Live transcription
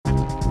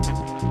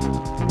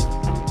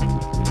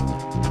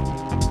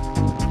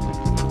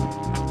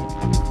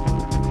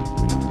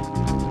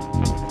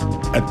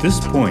At this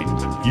point,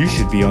 you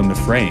should be on the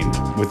frame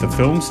with a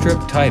film strip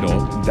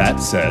title that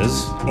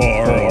says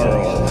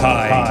Oral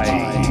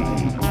Hygiene.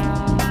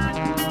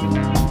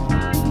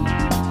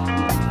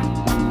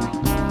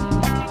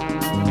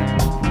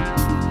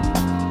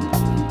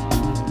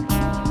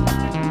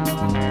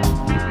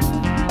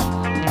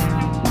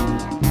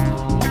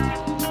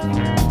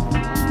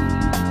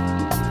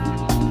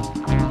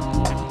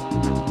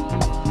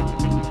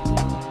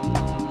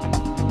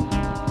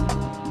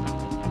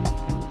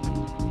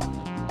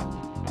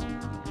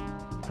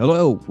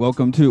 Hello,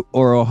 welcome to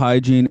Oral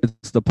Hygiene.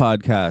 It's the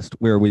podcast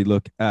where we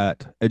look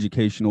at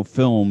educational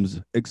films,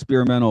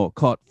 experimental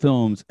cult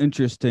films,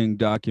 interesting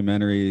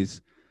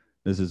documentaries.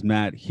 This is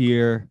Matt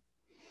here.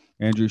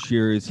 Andrew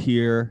Shear is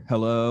here.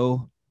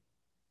 Hello.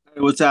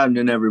 Hey, what's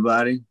happening,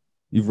 everybody?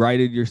 You've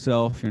righted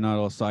yourself. You're not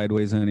all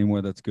sideways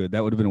anymore. That's good.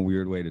 That would have been a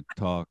weird way to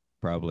talk,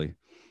 probably.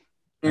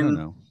 I don't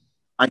know.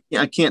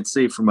 I can't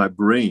say for my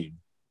brain,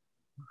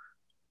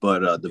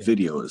 but the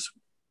video is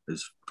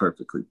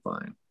perfectly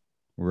fine.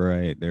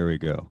 Right, there we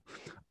go.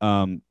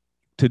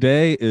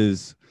 Today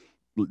is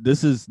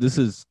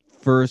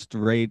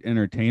first-rate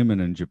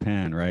entertainment in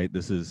Japan, right?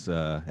 This is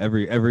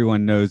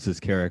everyone knows this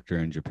character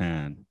in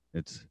Japan.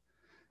 It's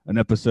an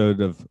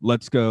episode of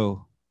Let's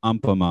Go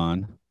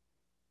Ampamon.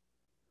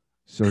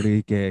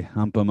 Sorike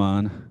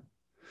Ampamon.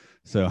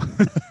 So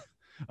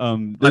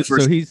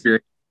so he's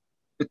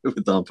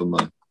with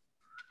Ampamon.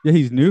 Yeah,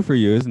 he's new for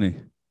you, isn't he?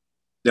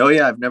 Oh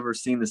yeah, I've never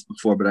seen this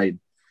before, but I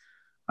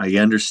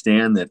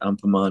understand that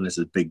Ampamon is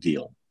a big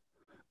deal.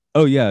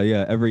 Oh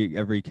yeah.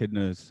 Every kid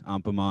knows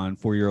Ampamon.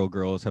 4-year-old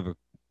girls have a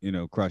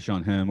crush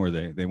on him, or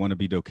they want to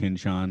be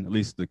Dokin-chan. At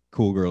least the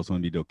cool girls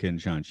want to be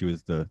Dokin-chan. She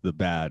was the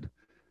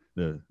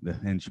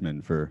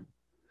henchman for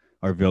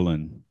our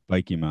villain,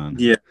 Baikimon.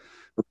 Yeah.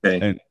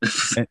 Okay.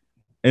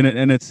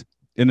 And it's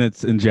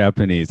in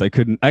Japanese. I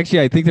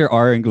think there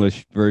are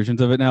English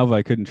versions of it now, but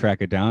I couldn't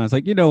track it down. I was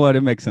like, you know what?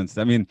 It makes sense.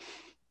 I mean,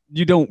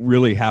 you don't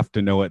really have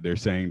to know what they're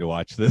saying to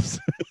watch this.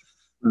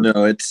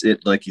 No, it's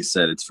like you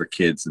said, it's for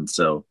kids, and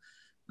so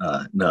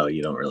no,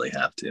 you don't really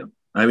have to.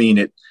 I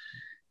mean,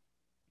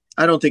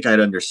 I don't think I'd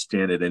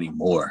understand it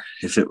anymore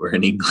if it were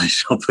in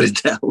English. I'll put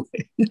it that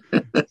way.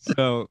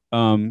 So,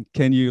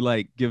 can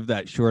you give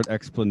that short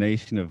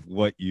explanation of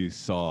what you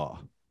saw?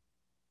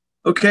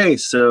 Okay,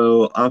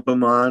 so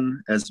Ampamon,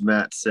 as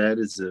Matt said,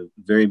 is a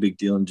very big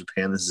deal in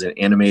Japan. This is an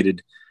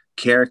animated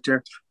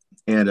character.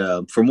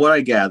 And from what I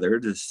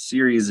gathered, the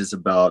series is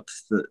about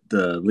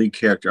the lead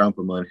character,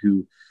 Ampamon,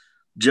 who,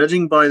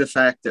 judging by the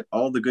fact that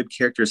all the good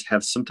characters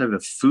have some type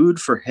of food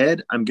for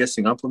head, I'm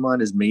guessing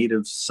Ampamon is made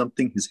of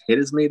something. His head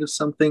is made of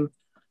something.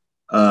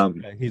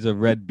 He's a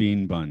red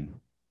bean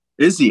bun.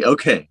 Is he?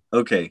 Okay.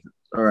 All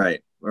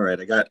right.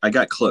 I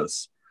got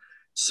close.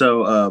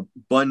 So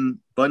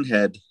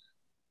Bunhead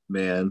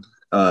Man,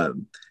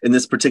 in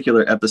this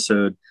particular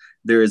episode,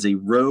 there is a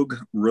rogue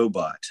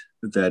robot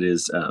that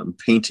is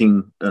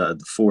painting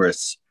the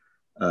forests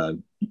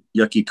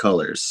yucky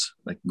colors,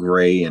 like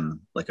gray and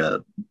like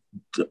a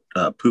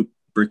poop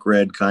brick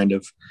red kind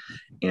of.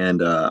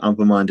 And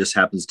Ampamon just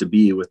happens to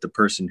be with the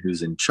person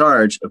who's in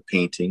charge of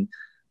painting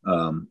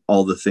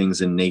all the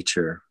things in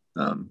nature,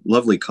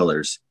 lovely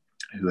colors,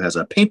 who has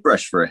a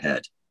paintbrush for a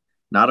head,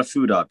 not a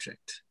food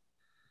object.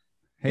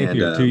 Hey, if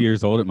you're 2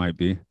 years old, it might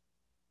be.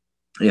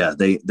 Yeah,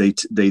 they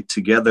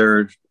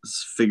together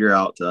figure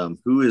out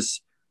who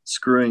is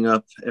screwing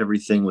up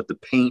everything with the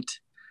paint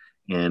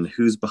and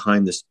who's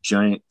behind this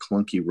giant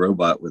clunky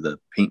robot with a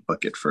paint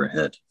bucket for a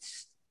head.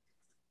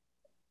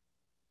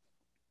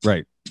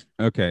 Right.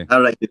 Okay. How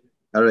did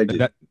I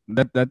do?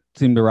 That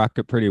seemed to rock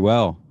it pretty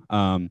well.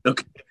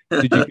 Okay.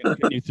 Did you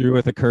continue through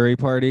with a curry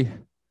party?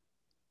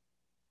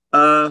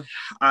 I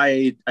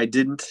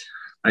didn't.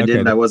 I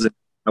didn't. I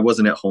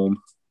wasn't at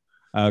home.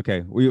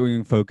 Okay,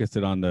 we focused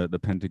it on the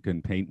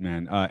Pentagon Paint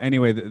Man.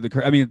 Anyway,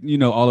 I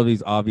mean, all of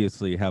these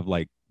obviously have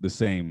the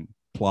same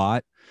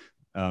plot.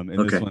 In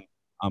this one,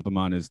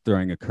 Ampamon is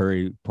throwing a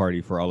curry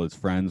party for all his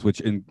friends, which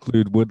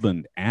include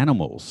woodland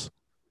animals.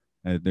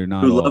 They're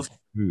not all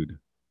food.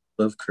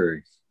 Love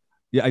curry.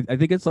 Yeah, I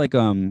think it's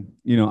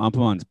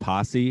Ampamon's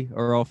posse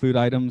are all food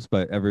items,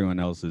 but everyone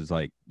else is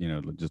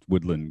just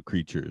woodland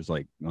creatures,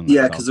 on the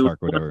South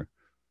Park, whatever.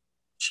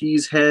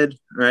 Cheese head,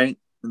 right?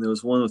 And there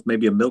was one with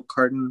maybe a milk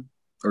carton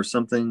or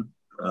something.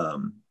 I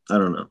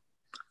don't know.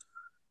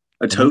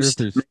 A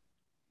toast. I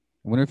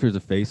wonder if there's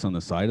a face on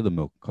the side of the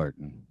milk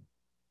carton.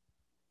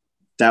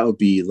 That would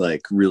be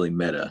really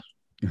meta,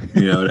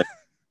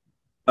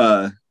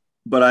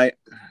 but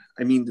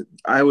I mean,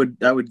 I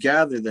would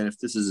gather that if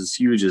this is as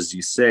huge as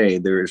you say,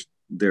 there's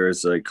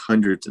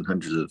hundreds and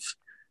hundreds of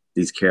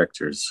these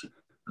characters.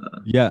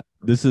 Yeah,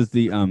 this is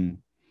the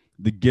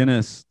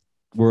Guinness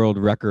World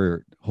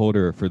Record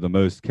holder for the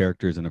most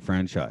characters in a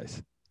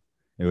franchise.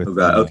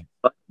 Okay.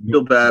 I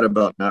feel bad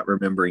about not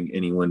remembering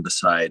anyone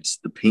besides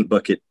the paint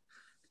bucket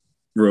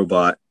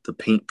robot, the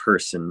paint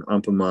person,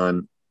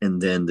 Ampamon,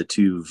 and then the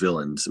two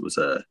villains. It was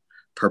a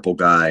purple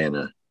guy and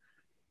a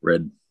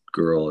red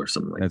girl or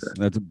something like that.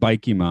 That's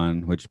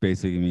Baikimon, which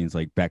basically means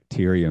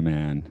bacteria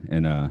man,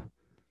 and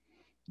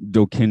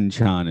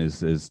Dokin-chan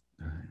is his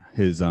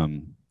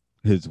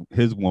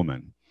his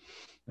woman,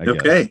 I guess.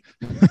 Okay.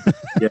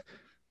 Yeah.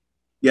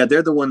 Yeah,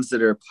 they're the ones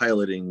that are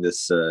piloting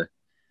this the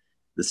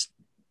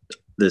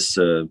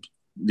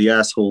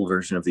asshole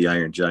version of the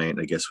Iron Giant,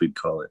 I guess we'd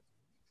call it.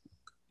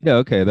 Yeah,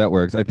 okay, that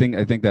works. I think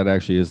that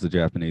actually is the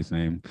Japanese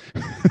name.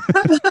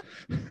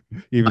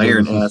 Even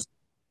Iron ass.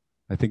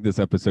 I think this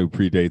episode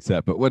predates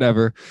that, but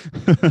whatever.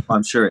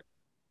 I'm sure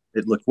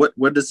it look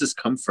what does this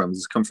come from? Does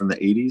this come from the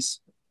 80s?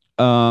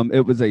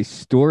 It was a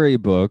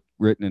storybook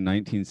written in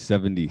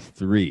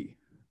 1973.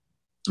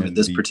 And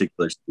This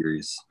particular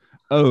series.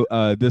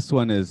 This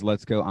one is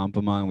Let's Go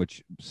Ampamon,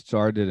 which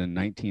started in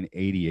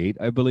 1988,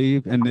 I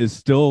believe, and is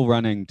still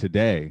running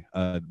today.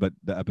 But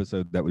the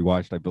episode that we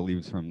watched, I believe,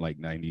 is from like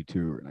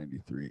 92 or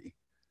 93.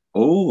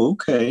 Oh,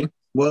 okay.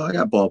 Well, I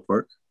got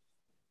ballpark.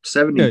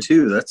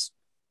 72. Yeah.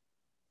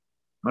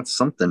 That's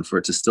something for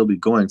it to still be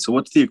going. So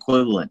what's the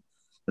equivalent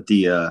that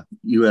the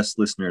U.S.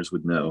 listeners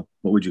would know?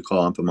 What would you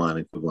call Ampamon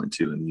equivalent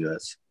to in the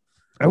U.S.?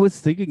 I was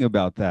thinking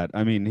about that.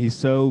 I mean, he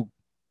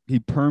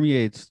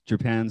permeates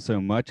Japan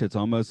so much. It's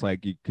almost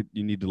like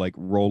you need to like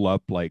roll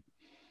up like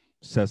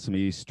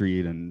Sesame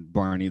Street and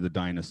Barney the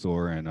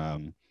dinosaur and I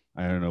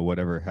don't know,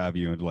 whatever have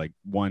you, into like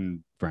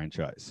one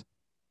franchise.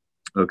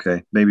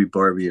 Okay, maybe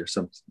Barbie or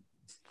something.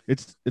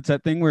 It's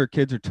that thing where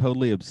kids are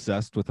totally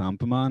obsessed with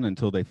Ampamon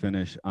until they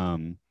finish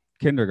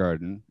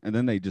kindergarten, and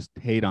then they just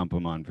hate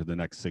Ampamon for the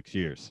next 6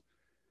 years.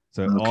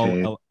 So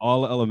okay.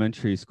 all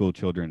elementary school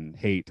children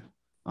hate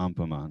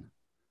Ampamon.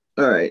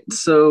 All right,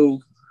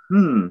 so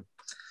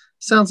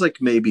sounds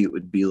like maybe it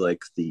would be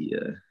like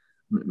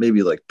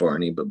maybe like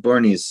Barney, but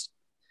Barney's.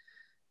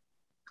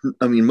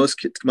 I mean,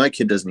 my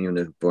kid doesn't even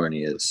know who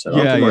Barney is. So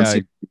yeah.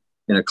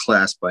 In a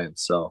class by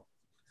himself.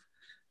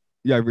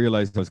 Yeah, I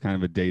realized that was kind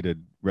of a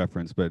dated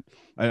reference, but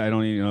I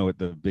don't even know what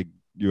the big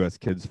U.S.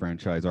 kids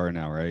franchise are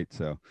now, right?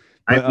 So,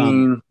 I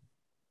mean,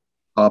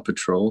 Paw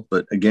Patrol,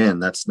 but again,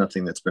 that's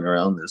nothing that's been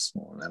around this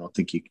long. I don't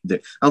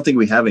think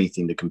we have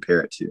anything to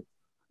compare it to.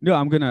 No,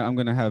 I'm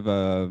gonna have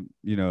a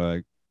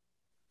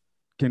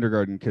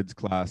kindergarten kids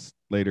class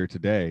later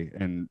today,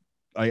 and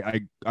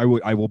I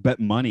will bet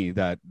money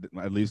that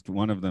at least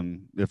one of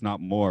them, if not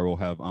more, will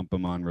have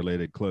Ampamon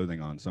related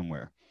clothing on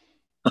somewhere.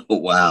 Oh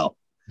wow.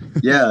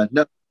 Yeah,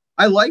 no,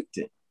 I liked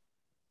it.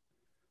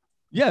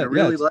 Yeah, I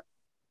really liked it.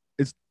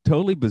 It's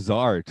totally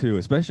bizarre too,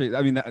 especially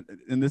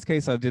in this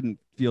case I didn't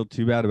feel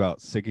too bad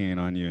about sicking it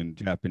on you in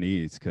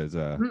Japanese because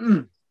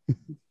no,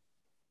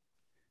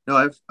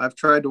 I've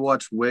tried to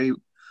watch way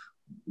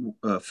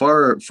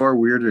far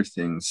weirder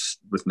things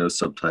with no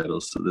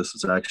subtitles, so this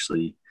was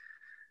actually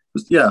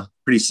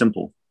pretty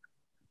simple.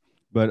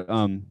 But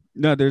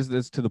no, there's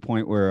this to the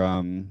point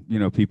where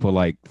people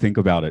like think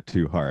about it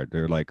too hard.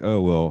 They're like,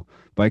 oh well,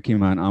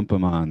 Baikimon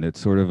Ampamon, it's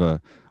sort of a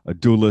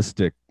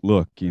dualistic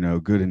look,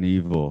 good and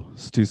evil,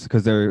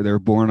 because they're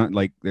born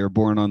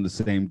on the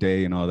same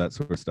day and all that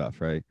sort of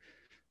stuff, right?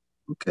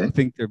 Okay. I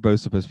think they're both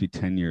supposed to be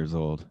 10 years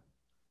old.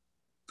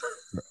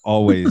 They're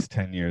always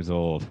 10 years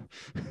old.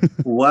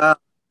 Wow,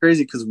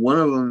 crazy, because one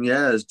of them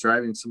is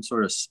driving some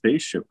sort of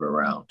spaceship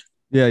around.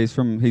 Yeah, he's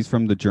from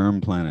the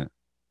germ planet.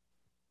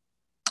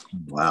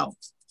 Wow.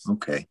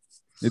 Okay.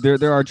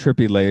 There are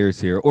trippy layers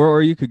here,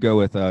 or you could go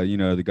with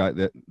the guy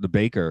that the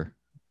baker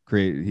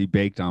he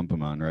baked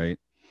Ampamon, right?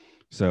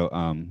 So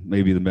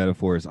maybe the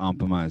metaphor is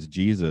Ampamon is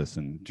Jesus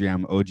and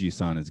Jam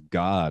Oji-san is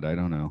God. I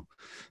don't know.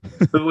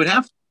 But it would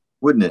have to,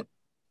 wouldn't it?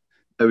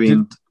 I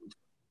mean,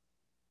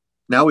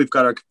 now we've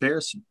got our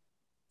comparison.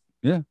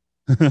 Yeah.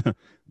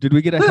 Did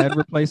we get a head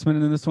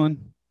replacement in this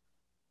one?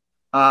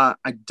 I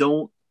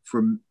don't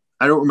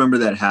remember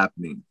that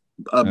happening.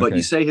 But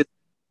you say his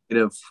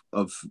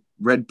of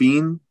red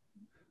bean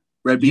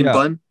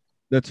bun.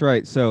 That's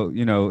right. So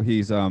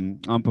he's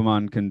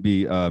Ampamon can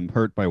be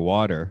hurt by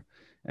water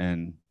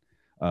and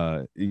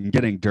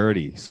getting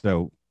dirty.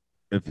 So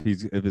if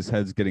his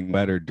head's getting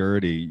wet or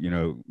dirty,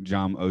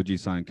 Jam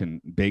Oji-san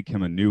can bake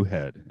him a new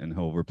head and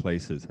he'll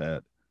replace his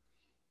head.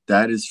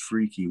 That is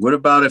freaky. What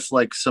about if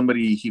like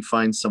he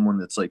finds someone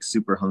that's like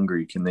super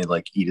hungry? Can they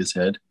like eat his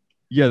head?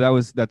 Yeah,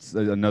 that's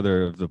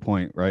another of the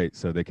point, right?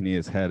 So they can eat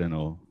his head and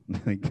it'll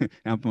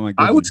Ampamon.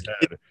 I was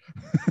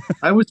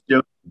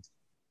joking.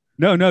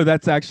 No,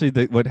 that's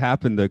actually what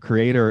happened. The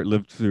creator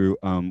lived through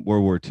World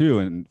War II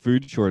and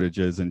food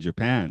shortages in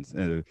Japan.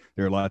 There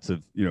are lots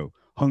of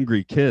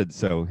hungry kids,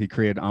 so he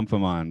created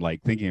Ampamon,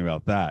 like thinking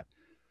about that.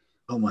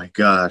 Oh my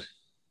god,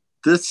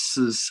 this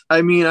is.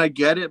 I mean, I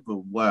get it,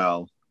 but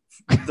wow,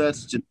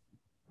 that's just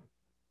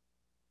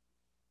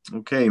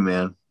okay,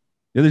 man.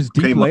 Yeah, there's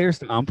deep layers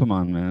to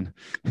Ampamon, man.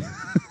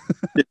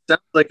 It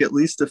sounds like at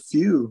least a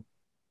few.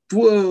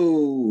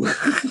 Whoa.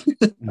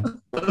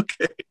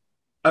 Okay,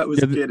 I was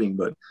kidding,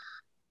 but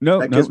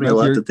that gives me a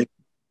lot to think.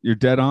 You're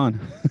dead on.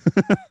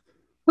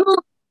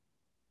 All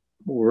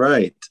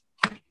right.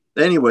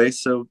 Anyway,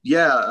 so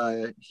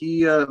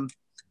he's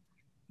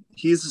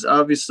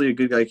obviously a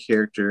good guy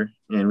character,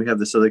 and we have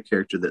this other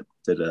character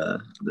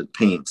that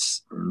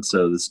paints, and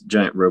so this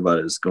giant robot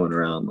is going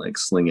around like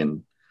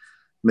slinging,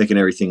 making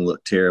everything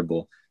look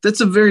terrible.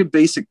 that's a very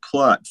basic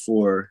plot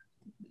for,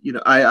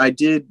 I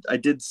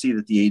did see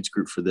that the age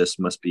group for this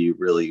must be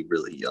really,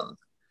 really young.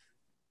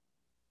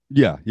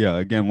 Yeah.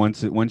 Again,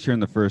 once you're in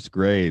the first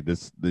grade,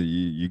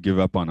 you give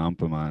up on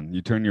Ampamon.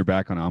 You turn your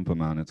back on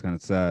Ampamon. It's kind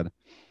of sad.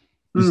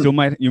 You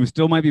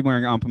still might be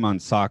wearing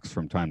Ampamon socks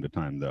from time to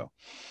time, though.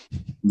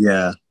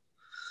 Yeah.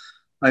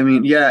 I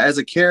mean, yeah, as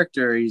a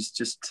character, he's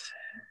just,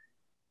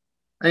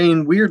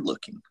 weird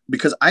looking,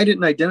 because I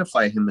didn't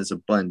identify him as a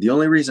bun. The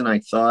only reason I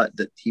thought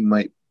that he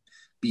might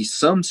be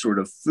some sort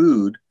of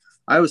food,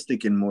 I was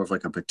thinking more of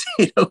like a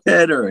potato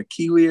head or a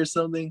kiwi or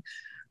something.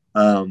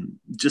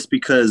 Just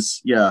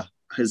because, yeah,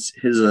 his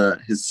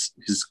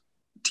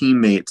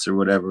teammates or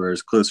whatever,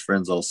 his close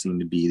friends, all seem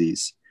to be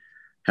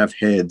have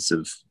heads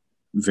of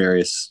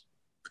various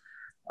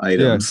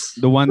items.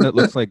 Yeah, the one that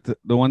looks like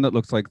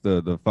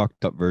the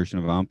fucked up version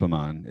of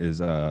Ampamon is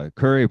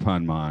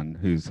Currypanmon,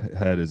 whose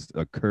head is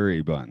a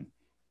curry bun.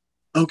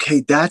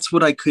 Okay, that's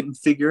what I couldn't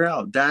figure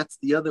out. That's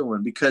the other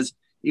one, because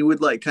it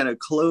would like kind of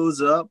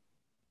close up,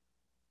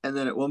 and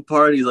then at one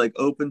part he like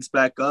opens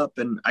back up,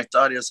 and I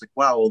thought, he was like,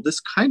 wow, well,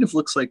 this kind of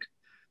looks like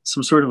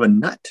some sort of a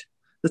nut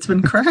that's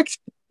been cracked.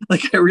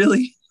 Like, I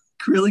really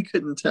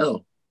couldn't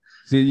tell.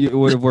 See, you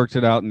would have worked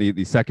it out in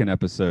the second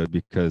episode,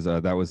 because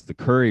that was the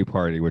curry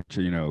party, which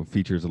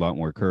features a lot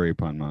more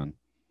Currypanmon.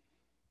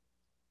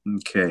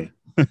 Okay.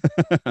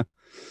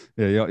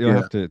 Yeah, you'll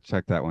have to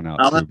check that one out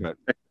too. But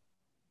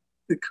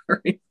the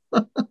curry.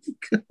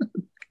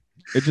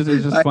 It's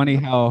just funny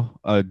how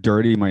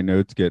dirty my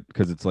notes get,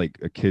 because it's like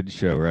a kid's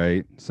show,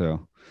 right?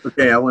 So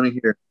okay, I want to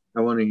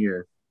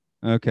hear.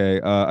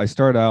 Okay, I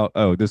start out.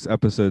 Oh, this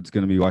episode's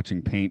going to be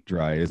watching paint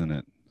dry, isn't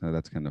it? So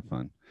that's kind of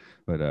fun.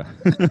 But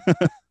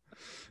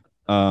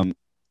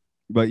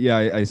but yeah,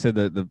 I said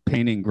that the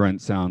painting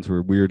grunt sounds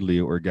were weirdly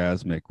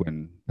orgasmic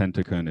when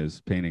Pentakun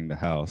is painting the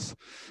house.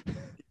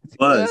 It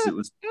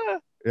was.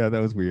 Yeah,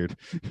 that was weird.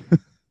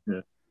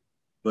 Yeah,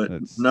 but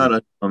that's not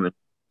uncommon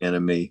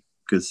anime,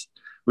 because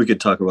we could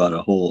talk about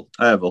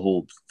I have a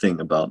whole thing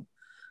about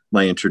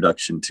my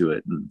introduction to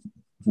it and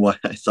why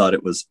I thought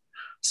it was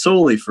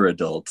solely for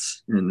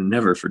adults and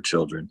never for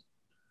children.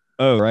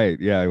 Oh, right.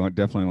 Yeah, I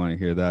definitely want to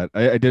hear that.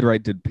 I did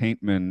write, did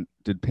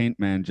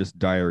Paintman just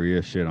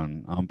diarrhea shit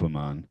on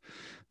Ampamon?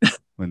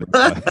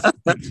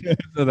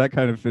 So that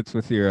kind of fits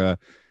with your,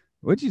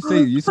 what'd you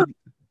say? You said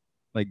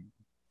like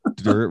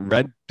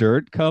red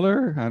dirt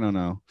color? I don't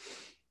know.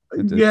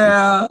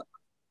 Yeah.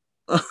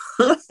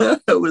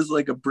 It was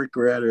like a brick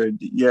rat, or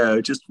yeah,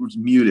 it just was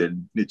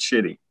muted. It's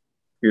shitty.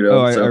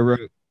 I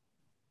wrote,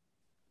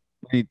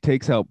 when he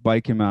takes out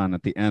Bikemon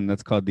at the end,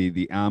 that's called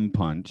the Am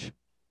Punch.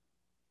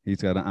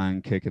 He's got an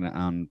Am kick and an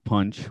Am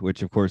punch,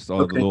 which of course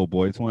all the little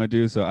boys want to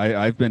do. So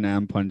I've been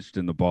Am punched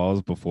in the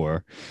balls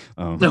before.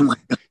 Oh my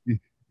God.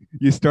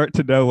 You start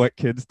to know what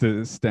kids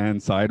to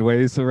stand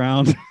sideways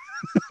around.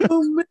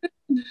 Oh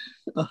man,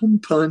 Am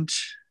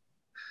punch,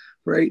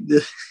 right?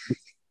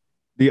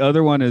 The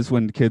other one is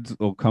when kids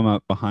will come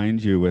up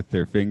behind you with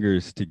their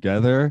fingers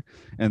together,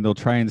 and they'll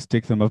try and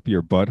stick them up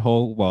your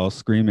butthole while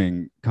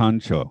screaming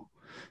 "Concho,"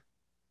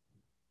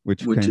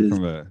 which came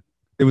from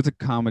it was a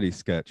comedy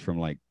sketch from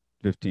like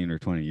 15 or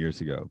 20 years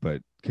ago,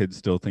 but kids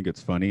still think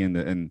it's funny, and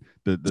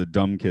the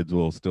dumb kids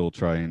will still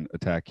try and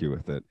attack you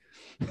with it.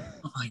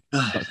 Oh my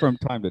God. From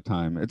time to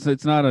time.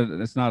 It's not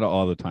an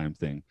all the time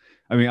thing.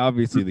 I mean,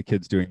 obviously the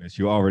kids doing this,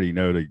 you already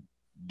know to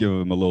give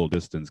them a little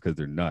distance because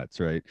they're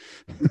nuts, right?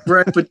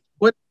 Right, but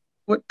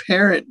what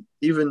parent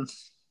even?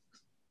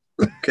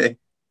 Okay.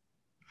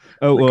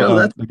 Oh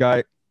well, the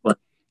guy.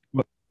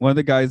 One of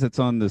the guys that's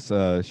on this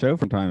show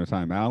from time to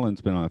time,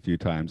 Alan's been on a few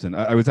times, and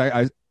I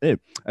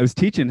was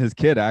teaching his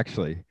kid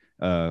actually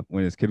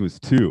when his kid was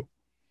 2,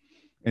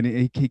 and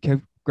he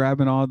kept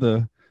grabbing all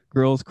the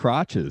girls'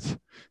 crotches.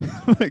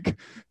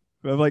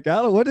 I'm like,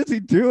 Alan, what is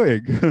he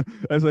doing?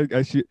 I was like,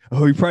 he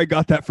probably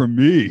got that from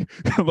me.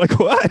 I'm like,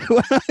 what?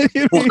 What do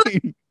you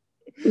mean?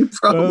 He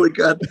probably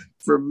got that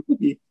from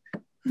me.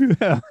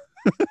 Yeah.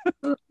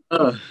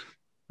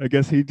 I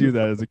guess he'd do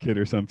that as a kid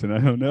or something. I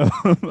don't know.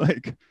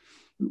 Like.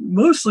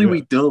 Mostly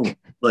we don't.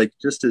 Like,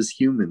 just as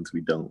humans,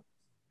 we don't.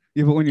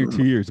 Yeah, but when you're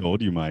 2 years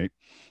old, you might.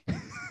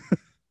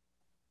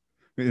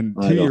 And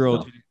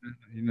 2-year-old,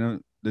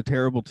 the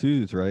terrible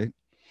twos, right?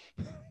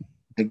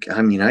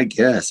 I mean, I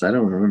guess I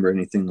don't remember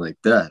anything like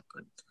that,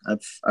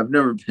 but I've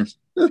never been.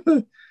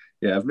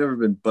 Yeah, I've never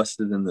been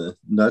busted in the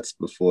nuts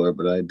before,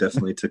 but I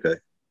definitely took a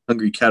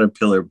Hungry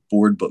Caterpillar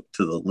board book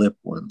to the lip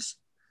once.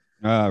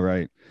 Ah,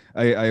 right.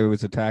 I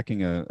was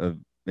attacking a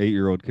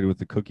 8-year-old kid with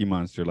the Cookie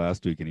Monster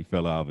last week, and he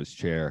fell out of his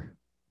chair.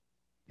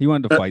 He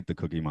wanted to fight the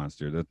Cookie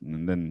Monster,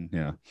 and then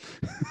yeah.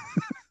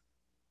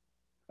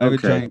 I have a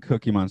giant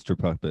Cookie Monster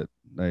puppet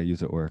that I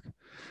use at work.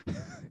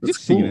 You've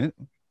seen it,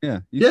 yeah?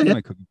 You've seen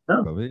my Cookie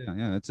Monster puppet,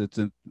 yeah.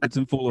 It's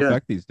in full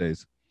effect these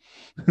days.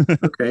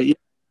 Okay,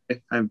 yeah.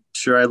 I'm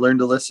sure I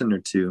learned a lesson or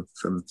two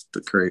from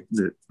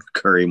the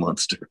Curry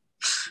Monster.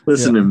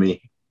 Listen to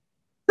me.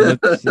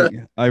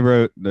 I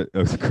wrote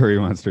the Curry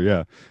Monster,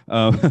 yeah.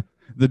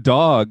 The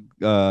dog,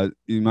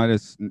 you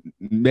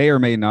may or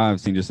may not have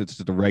seen. It's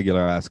just a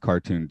regular ass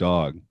cartoon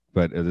dog,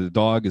 but the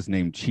dog is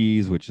named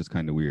Cheese, which is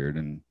kind of weird.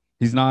 And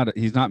he's not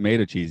made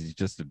of cheese. He's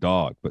just a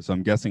dog. But so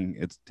I'm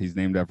guessing he's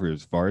named after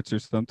his farts or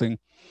something.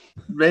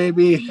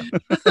 Maybe.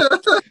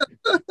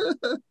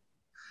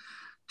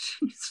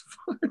 Cheese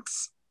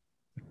farts.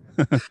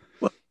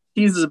 Well,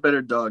 cheese is a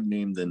better dog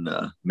name than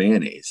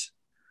mayonnaise,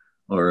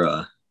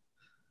 or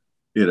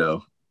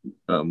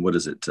what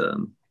is it?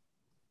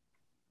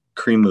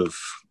 Cream of,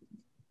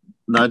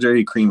 not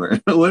Jerry Creamer.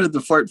 What are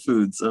the fart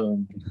foods?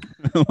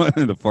 What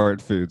are the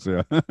fart foods?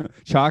 Yeah,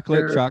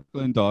 chocolate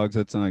and dogs.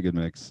 That's not a good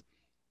mix.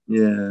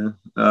 Yeah.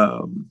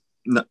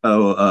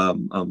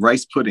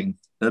 Rice pudding.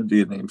 That'd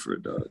be a name for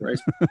a dog.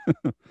 Rice.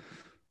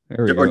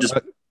 There we go. Just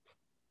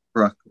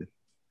broccoli.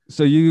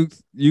 So you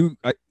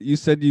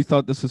said you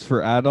thought this was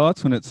for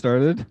adults when it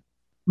started?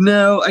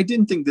 No, I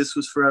didn't think this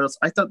was for adults.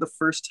 I thought the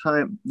first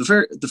time,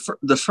 the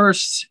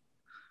first,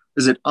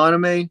 is it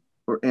anime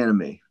or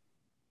anime?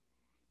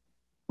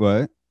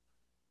 What?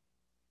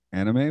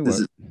 Anime?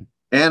 What?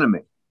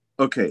 Anime.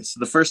 Okay, so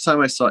the first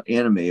time I saw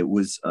anime, it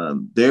was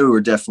they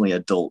were definitely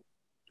adult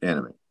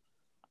anime,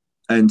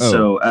 and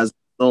so as an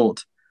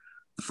adult,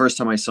 the first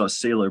time I saw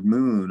Sailor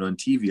Moon on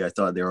TV, I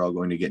thought they were all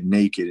going to get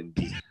naked and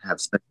have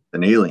sex with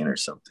an alien or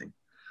something,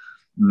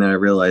 and then I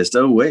realized,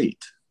 oh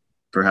wait,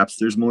 perhaps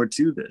there's more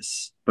to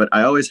this. But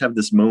I always have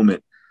this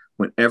moment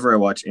whenever I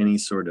watch any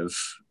sort of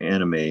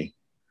anime,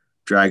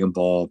 Dragon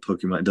Ball,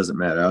 Pokemon, it doesn't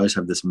matter. I always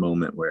have this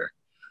moment where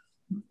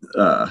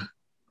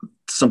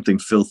something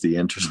filthy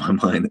enters my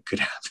mind that could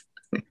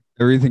happen.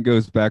 Everything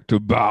goes back to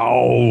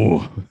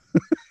bow.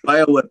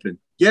 Bioweapon.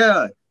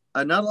 Yeah.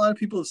 Not a lot of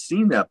people have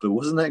seen that, but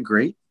wasn't that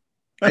great?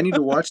 I need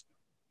to watch.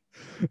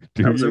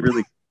 That was a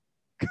really.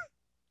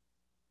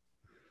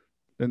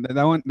 And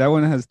that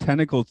one has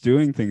tentacles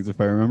doing things, if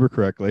I remember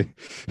correctly.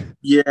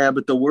 Yeah,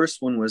 but the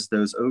worst one was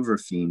those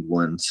Overfiend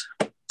ones.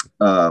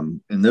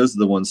 And those are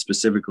the ones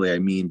specifically I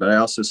mean, but I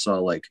also saw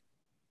like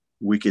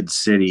Wicked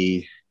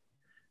City,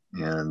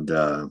 and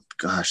there's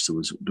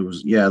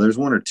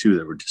one or two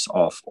that were just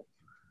awful.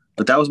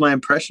 But that was my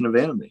impression of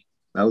anime.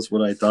 That was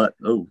what I thought.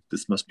 Oh,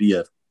 this must be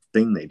a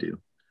thing they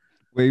do.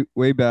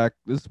 Way back,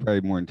 this is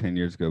probably more than 10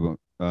 years ago,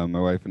 but my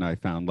wife and I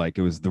found like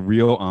it was the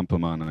real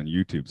Ampamon on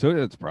YouTube. So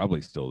it's probably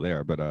still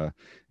there, but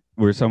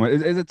where someone,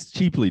 it's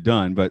cheaply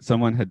done, but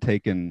someone had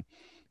taken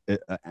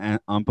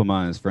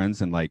Ampamon as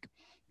friends and like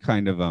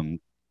kind of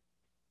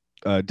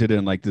did it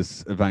in like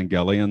this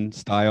Evangelion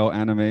style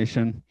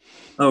animation.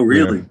 Oh,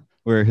 really?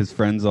 Where his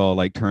friends all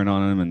like turn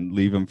on him and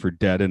leave him for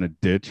dead in a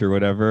ditch or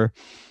whatever.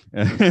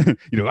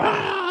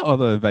 All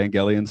the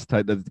Evangelions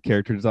type of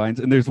character designs.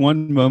 And there's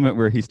one moment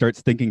where he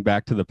starts thinking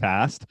back to the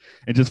past,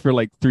 and just for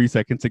like 3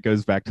 seconds, it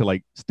goes back to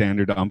like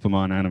standard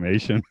Ampamon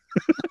animation.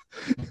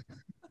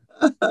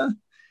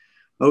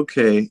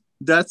 Okay,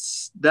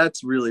 that's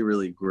really,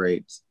 really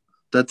great.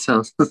 That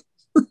sounds.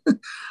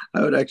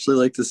 I would actually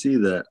like to see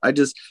that.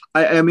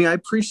 I mean, I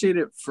appreciate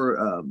it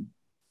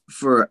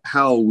for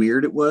how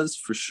weird it was,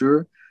 for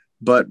sure.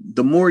 But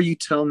the more you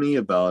tell me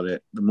about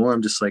it, the more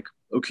I'm just like,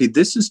 okay,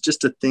 this is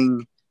just a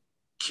thing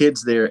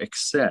kids there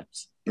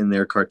accept in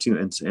their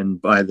cartoons,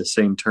 and by the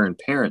same turn,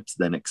 parents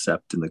then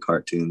accept in the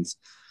cartoons.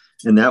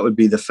 And that would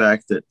be the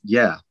fact that,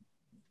 yeah,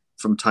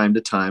 from time to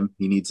time,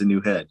 he needs a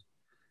new head.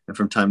 And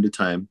from time to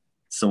time,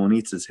 someone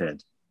eats his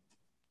head.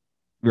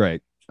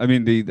 Right. I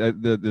mean, the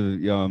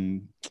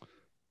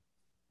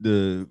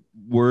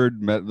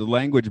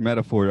language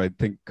metaphor, I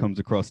think, comes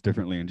across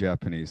differently in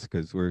Japanese,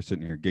 because we're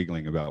sitting here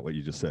giggling about what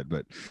you just said,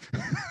 but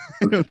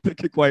I don't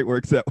think it quite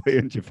works that way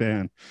in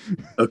Japan.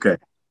 Okay.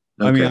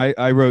 I mean,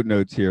 I wrote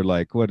notes here,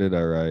 like, what did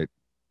I write?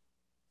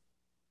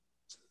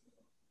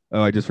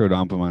 Oh, I just wrote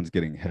Ampamon's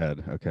getting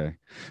head. Okay.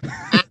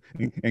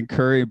 and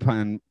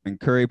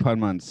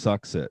Currypanman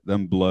sucks it,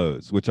 then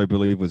blows, which I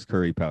believe was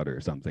curry powder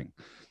or something.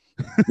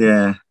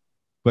 Yeah.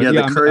 But yeah,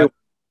 the curry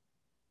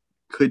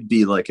could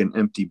be like an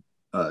empty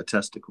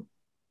testicle.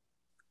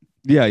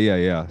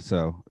 Yeah.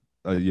 So,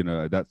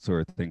 that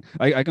sort of thing.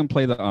 I can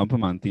play the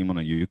Ampamon theme on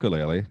a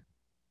ukulele.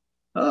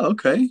 Oh,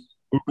 okay.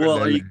 Well,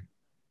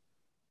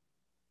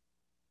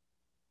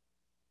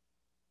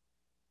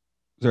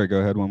 Sorry,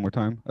 go ahead one more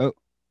time. Oh.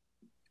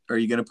 Are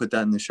you going to put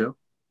that in the show?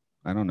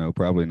 I don't know.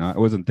 Probably not. I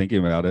wasn't thinking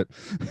about it.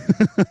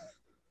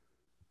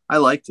 I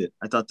liked it.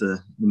 I thought the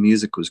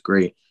music was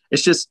great.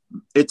 It's just,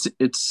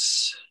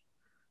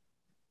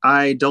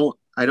 I don't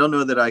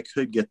know that I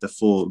could get the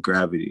full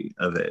gravity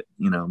of it,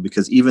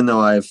 because even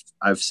though I've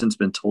since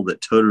been told that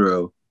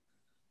Totoro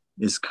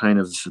is kind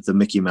of the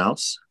Mickey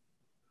Mouse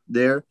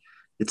there,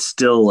 it's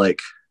still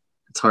like,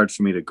 it's hard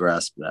for me to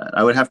grasp that.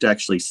 I would have to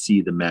actually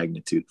see the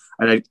magnitude.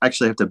 I'd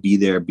actually have to be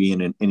there, be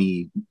in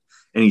any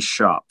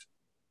shop,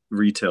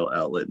 retail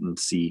outlet, and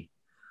see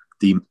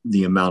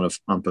the amount of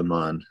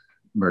Ampamon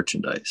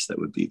merchandise that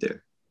would be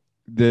there.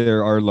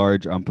 There are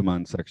large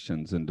Ampamon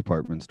sections in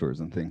department stores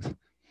and things.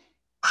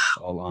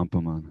 All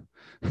Ampamon.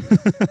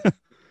 The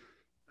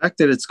fact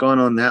that it's gone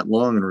on that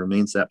long and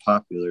remains that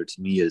popular, to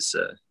me, is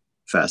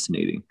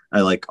fascinating.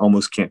 I like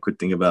almost can't quit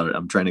thinking about it.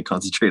 I'm trying to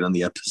concentrate on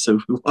the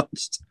episode we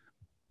watched.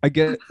 I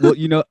get, well,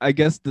 I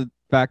guess the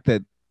fact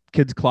that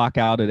kids clock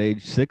out at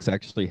age 6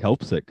 actually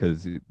helps it,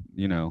 because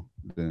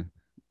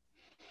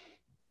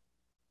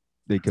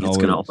they can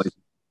always,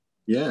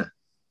 yeah.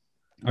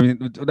 I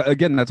mean,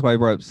 again, that's why I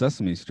brought up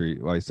Sesame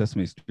Street. Why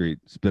Sesame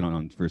Street's been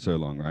on for so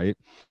long, right?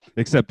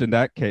 Except in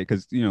that case,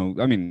 because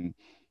I mean,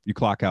 you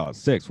clock out at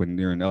 6 when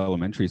you're in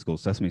elementary school.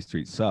 Sesame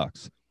Street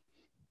sucks.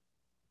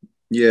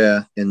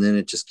 Yeah, and then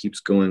it just keeps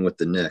going with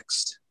the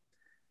next.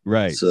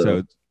 Right.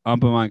 So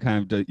Anpanman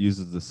kind of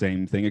uses the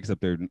same thing,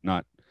 except they're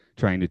not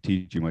trying to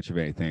teach you much of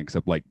anything,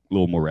 except like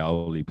little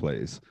morality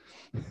plays.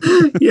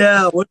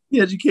 Yeah, what's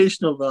the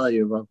educational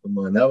value of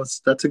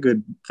Anpanman? That's a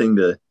good thing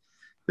to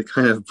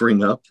kind of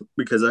bring up,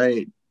 because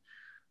I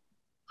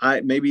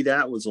maybe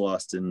that was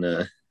lost in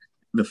the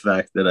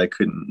fact that I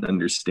couldn't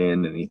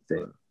understand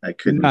anything. I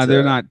couldn't. No,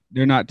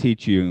 they're not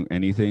teach you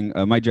anything.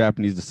 My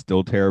Japanese is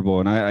still terrible,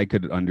 and I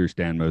could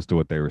understand most of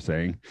what they were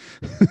saying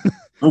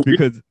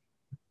because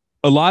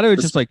a lot of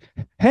it's just like,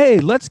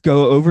 "Hey, let's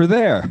go over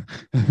there."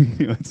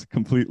 It's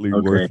completely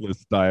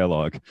worthless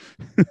dialogue.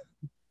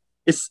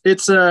 It's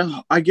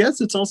I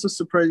guess it's also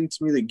surprising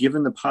to me that,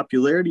 given the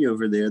popularity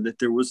over there, that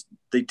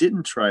they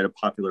didn't try to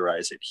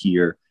popularize it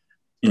here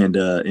and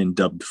in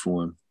dubbed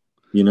form.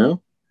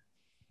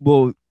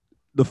 Well,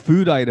 the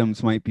food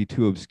items might be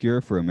too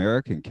obscure for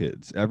American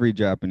kids. Every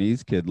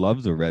Japanese kid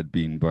loves a red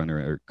bean bun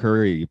or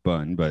curry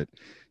bun, but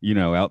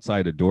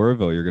outside of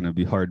Doraville, you're going to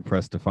be hard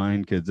pressed to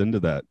find kids into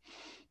that.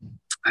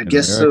 I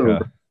guess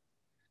America. So.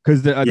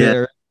 Because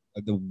they're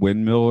at the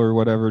windmill or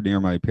whatever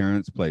near my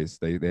parents' place,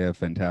 they have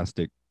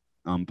fantastic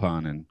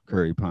ampan and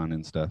curry pan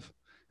and stuff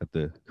at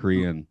the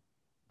Korean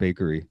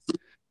bakery.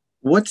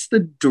 What's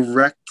the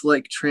direct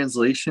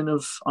translation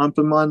of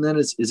Anpanman then?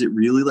 Is it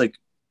really like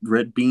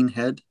red bean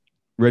head?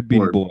 Red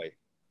bean boy.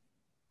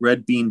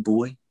 Red bean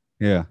boy?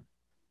 Yeah.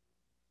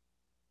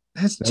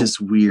 That's just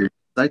weird.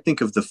 I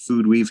think of the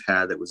food we've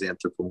had that was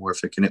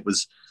anthropomorphic, and it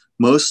was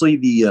mostly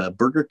the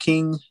Burger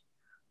King.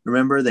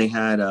 Remember they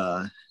had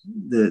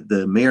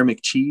the Mayor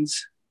McCheese?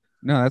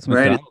 No, that's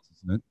McDonald's,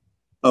 isn't it?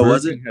 Oh,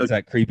 was it? Has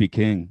that creepy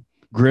king.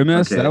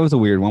 Grimace? Okay. That was a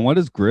weird one. What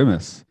is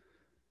Grimace?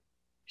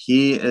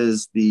 He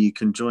is the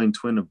conjoined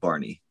twin of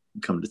Barney,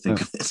 come to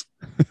think of it.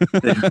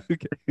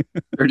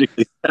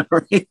 Ridiculously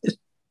separated.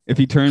 If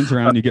he turns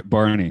around, you get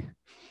Barney.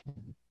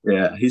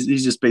 Yeah,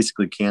 he's just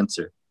basically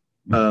cancer.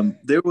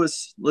 There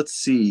was, let's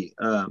see,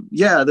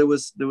 there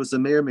was a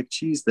Mayor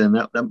McCheese then.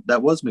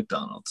 That was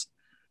McDonald's.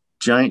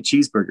 Giant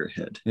cheeseburger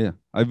head. Yeah,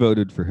 I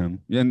voted for him.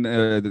 And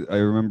I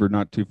remember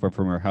not too far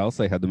from our house,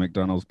 I had the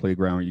McDonald's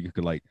playground where you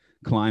could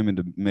climb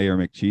into Mayor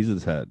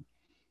McCheese's head.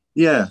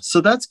 Yeah,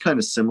 so that's kind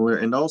of similar.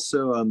 And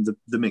also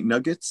the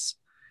McNuggets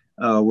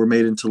were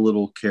made into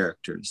little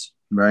characters,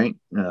 right?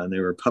 They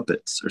were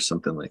puppets or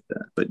something like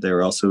that. But they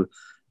were also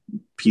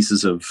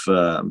pieces of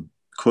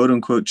quote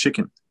unquote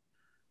chicken.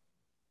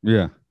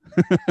 Yeah.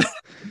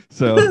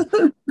 So,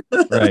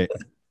 right.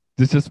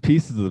 It's just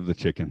pieces of the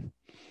chicken.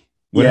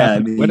 What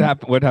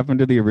happened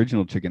to the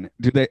original chicken?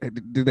 Do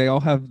they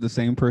all have the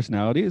same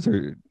personalities,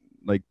 or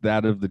like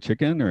that of the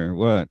chicken, or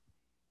what?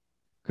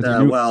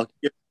 Well,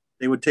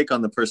 they would take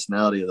on the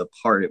personality of the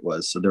part it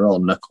was, so they're all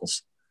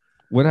Knuckles.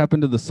 What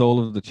happened to the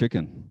soul of the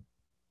chicken?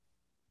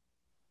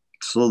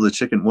 Soul of the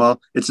chicken. Well,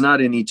 it's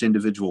not in each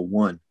individual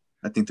one.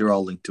 I think they're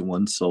all linked to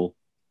one soul.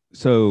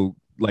 So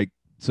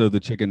the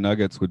chicken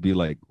nuggets would be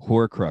like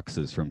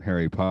Horcruxes from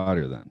Harry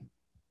Potter, then.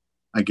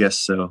 I guess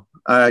so.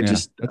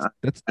 That's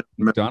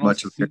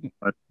McDonald's.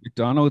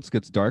 McDonald's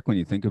gets dark when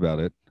you think about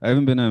it. I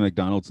haven't been to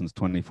McDonald's since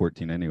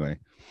 2014 anyway.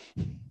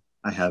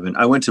 I haven't.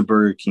 I went to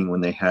Burger King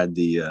when they had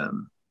the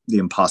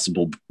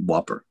Impossible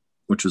Whopper,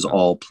 which was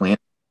all plant.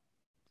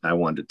 I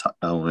wanted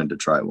to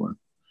try one.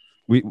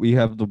 We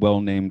have the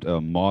well-named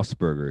Moss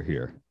Burger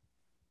here.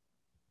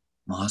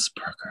 Moss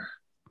Burger.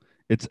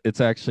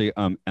 It's actually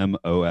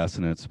MOS,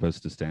 and it's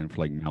supposed to stand for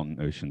like mountain,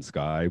 ocean,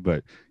 sky.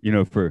 But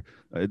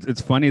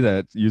it's funny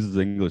that it uses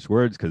English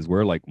words, because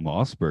we're like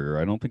Moss Burger.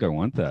 I don't think I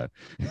want that.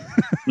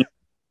 You're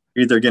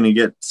either gonna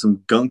get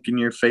some gunk in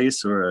your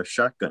face or a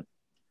shotgun.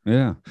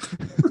 Yeah.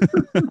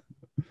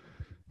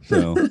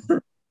 So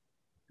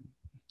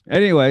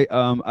anyway,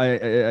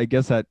 I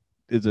guess that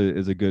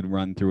is a good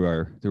run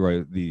through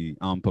the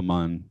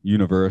Anpanman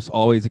universe,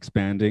 always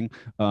expanding.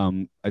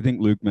 I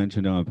think Luke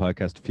mentioned on a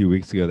podcast a few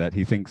weeks ago that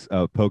he thinks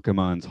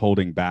Pokemon's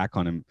holding back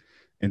on him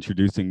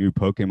introducing new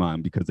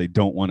Pokemon because they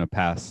don't want to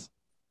pass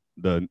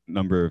the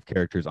number of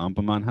characters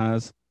Anpanman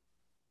has.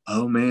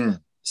 Oh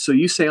man! So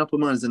you say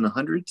Anpanman is in the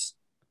hundreds?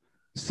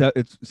 So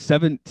it's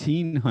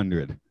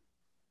 1,700.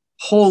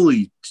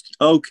 Holy,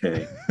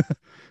 okay.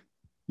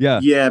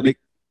 Yeah. Yeah.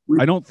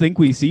 I don't think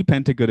we see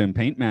Pentagon and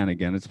Paintman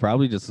again. It's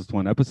probably just this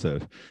one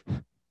episode.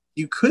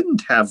 You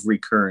couldn't have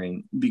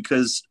recurring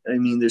because,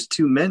 there's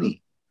too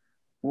many.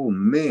 Oh,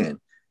 man.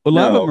 A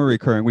lot of them are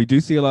recurring. We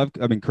do see a lot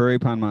of, Curry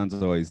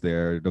Panman's always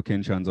there.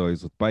 Dokin-chan's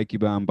always with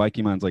Baikiban.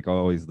 Baikiman's like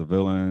always the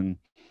villain.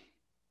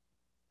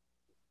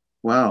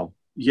 Wow.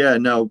 Yeah,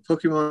 no,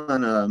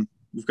 Pokemon,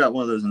 We've got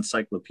one of those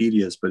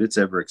encyclopedias, but it's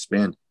ever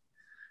expanding.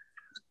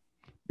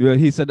 Yeah,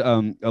 he said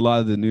a lot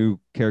of the new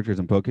characters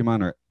in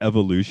Pokemon are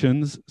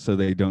evolutions, so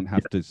they don't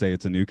have to say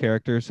it's a new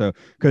character. So,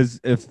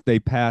 because if they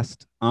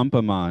passed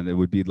Ampamon, it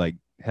would be like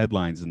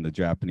headlines in the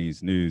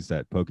Japanese news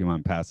that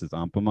Pokemon passes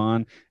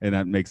Ampamon, and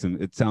that makes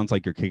them. It sounds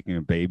like you're kicking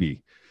a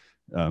baby.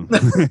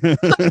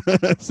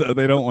 So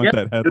they don't want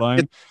that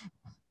headline.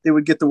 They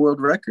would get the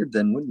world record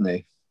then, wouldn't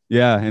they?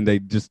 Yeah, and they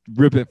just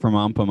rip it from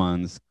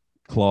Ampamon's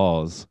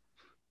claws.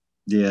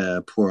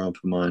 Yeah, poor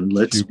Ampamon.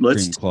 Let's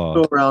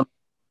go around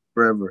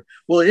forever.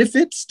 Well, if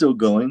it's still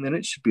going, then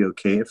it should be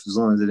okay. If as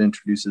long as it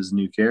introduces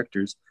new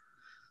characters,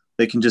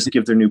 they can just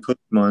give their new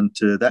Pokemon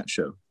to that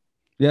show.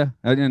 Yeah,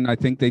 and I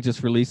think they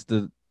just released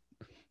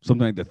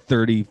something like the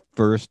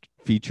 31st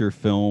feature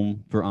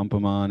film for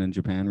Ampamon in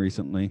Japan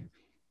recently.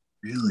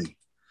 Really?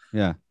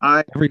 Yeah.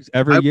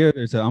 Every year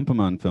there's an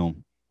Ampamon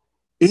film.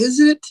 Is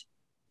it?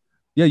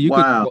 Yeah, you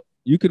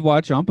could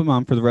watch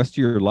Ampamon for the rest of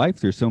your life.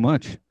 There's so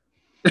much.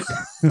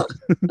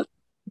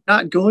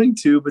 Not going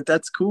to, but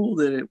that's cool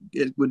that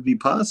it would be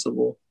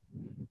possible.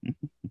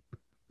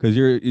 Because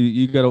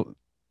you got to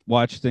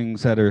watch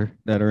things that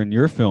are in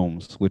your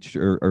films, which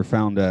are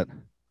found at.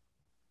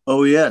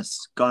 Oh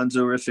yes,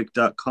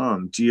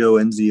 gonzorific.com.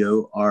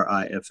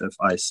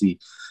 GONZORIFFIC.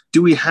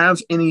 Do we have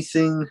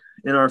anything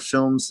in our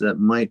films that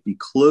might be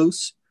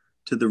close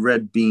to the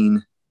Red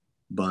Bean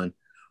Bun?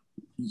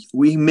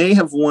 We may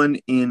have one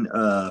in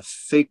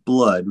Fake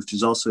Blood, which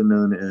is also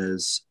known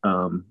as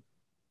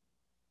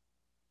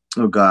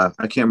oh god,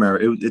 I can't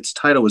remember. Its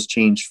title was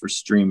changed for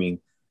streaming.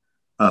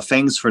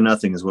 Fangs for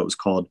Nothing is what it was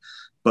called.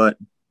 But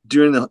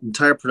during the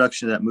entire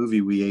production of that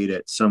movie, we ate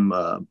at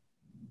some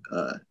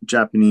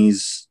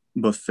Japanese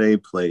buffet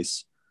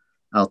place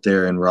out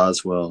there in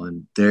Roswell,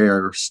 and they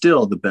are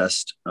still the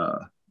best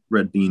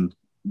red bean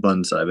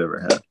buns I've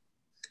ever had.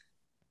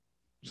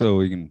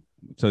 So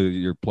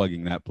you're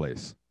plugging that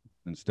place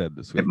instead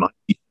this week. It might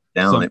be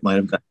down. It might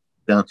have got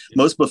down.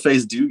 Most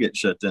buffets do get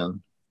shut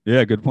down.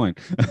 Yeah, good point.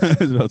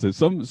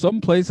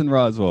 Some place in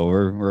Roswell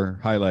we're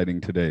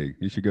highlighting today.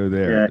 You should go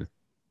there.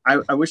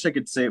 Yeah, I wish I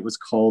could say it was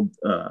called.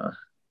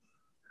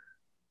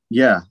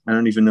 Yeah, I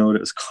don't even know what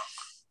it was called.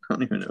 I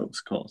don't even know what it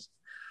was called.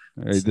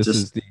 All right,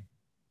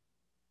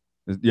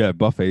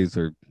 buffets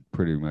are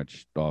pretty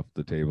much off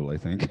the table, I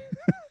think.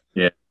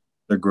 Yeah,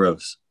 they're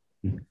gross.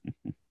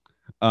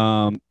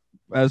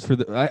 As for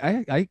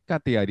I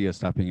got the idea of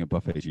stopping at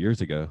buffets years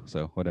ago,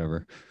 so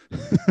whatever.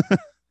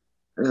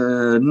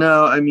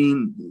 No, I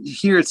mean,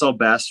 here it's all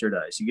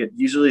bastardized.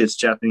 Usually it's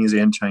Japanese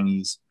and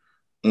Chinese,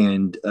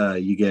 and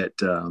you get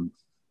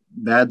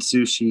bad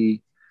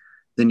sushi.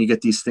 Then you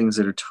get these things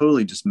that are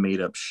totally just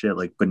made up shit,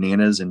 like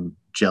bananas and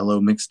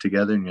Jello mixed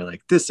together, and you're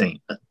like, this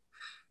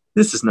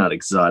is not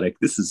exotic.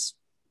 This was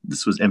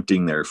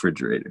emptying their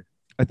refrigerator.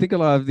 I think a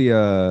lot of the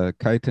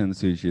kaiten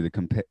sushi, the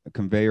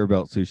conveyor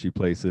belt sushi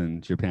place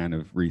in Japan,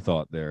 have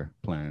rethought their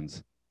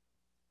plans.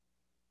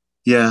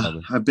 Yeah,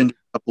 I've been to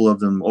a couple of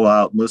them,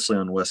 out mostly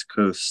on West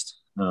Coast,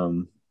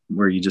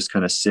 where you just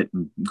kind of sit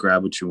and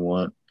grab what you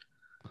want.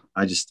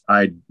 I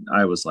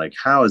was like,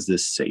 how is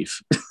this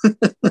safe?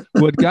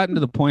 Well, it gotten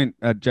to the point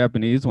at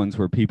Japanese ones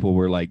where people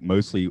were like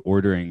mostly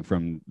ordering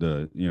from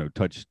the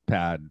touch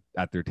pad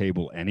at their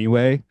table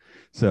anyway.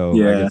 So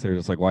yeah. I guess they're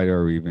just like, why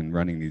are we even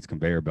running these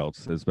conveyor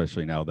belts,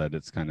 especially now that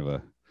it's kind of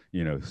a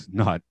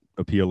not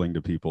appealing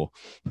to people.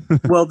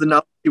 Well, the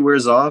novelty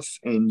wears off,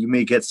 and you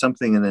may get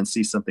something and then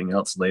see something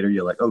else later.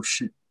 You're like, oh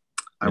shit,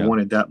 I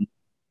wanted that.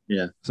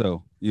 Yeah.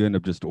 So you end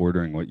up just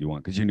ordering what you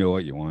want because you know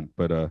what you want.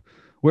 But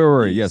where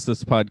were we? Yes,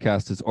 this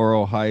podcast is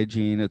Oral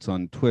Hygiene. It's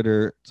on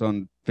Twitter. It's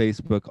on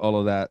Facebook. All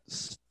of that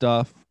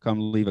stuff.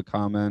 Come leave a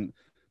comment.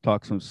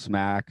 Talk some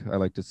smack. I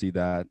like to see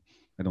that.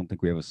 I don't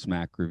think we have a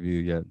smack review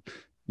yet.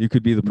 You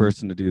could be the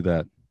person to do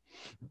that.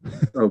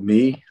 Oh,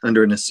 me?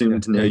 Under an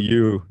assumed name? Yeah,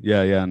 you.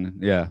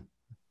 Yeah.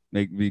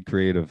 Be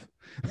creative.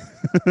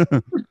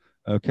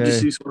 Okay.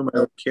 Just use one of my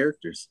own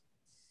characters.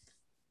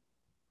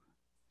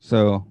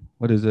 So,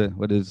 what is it?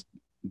 What is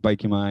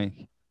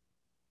Baikimai?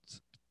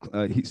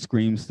 He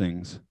screams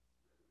things.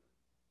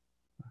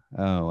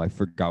 Oh, I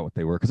forgot what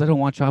they were because I don't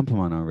watch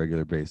Ampamon on a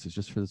regular basis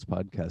just for this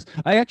podcast.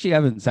 I actually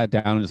haven't sat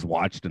down and just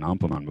watched an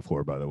Ampamon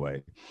before, by the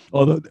way.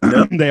 Although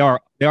they are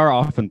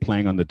often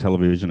playing on the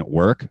television at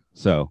work,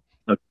 so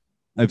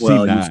I've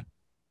seen that.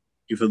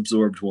 You've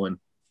absorbed one.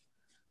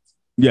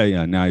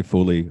 Yeah. Now I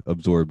fully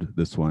absorbed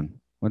this one.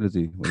 What does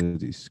he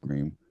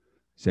scream?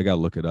 See, I gotta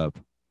look it up.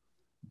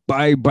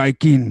 Bye,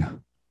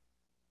 biking.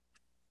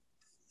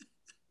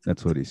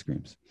 That's what he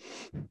screams.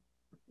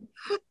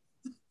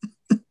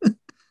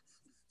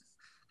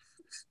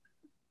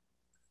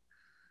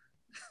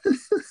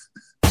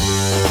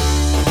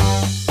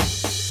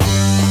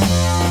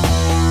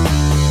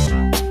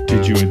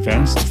 Did you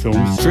advance the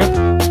film strip?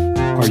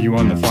 Are you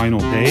on the final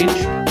page?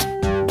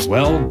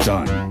 Well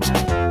done.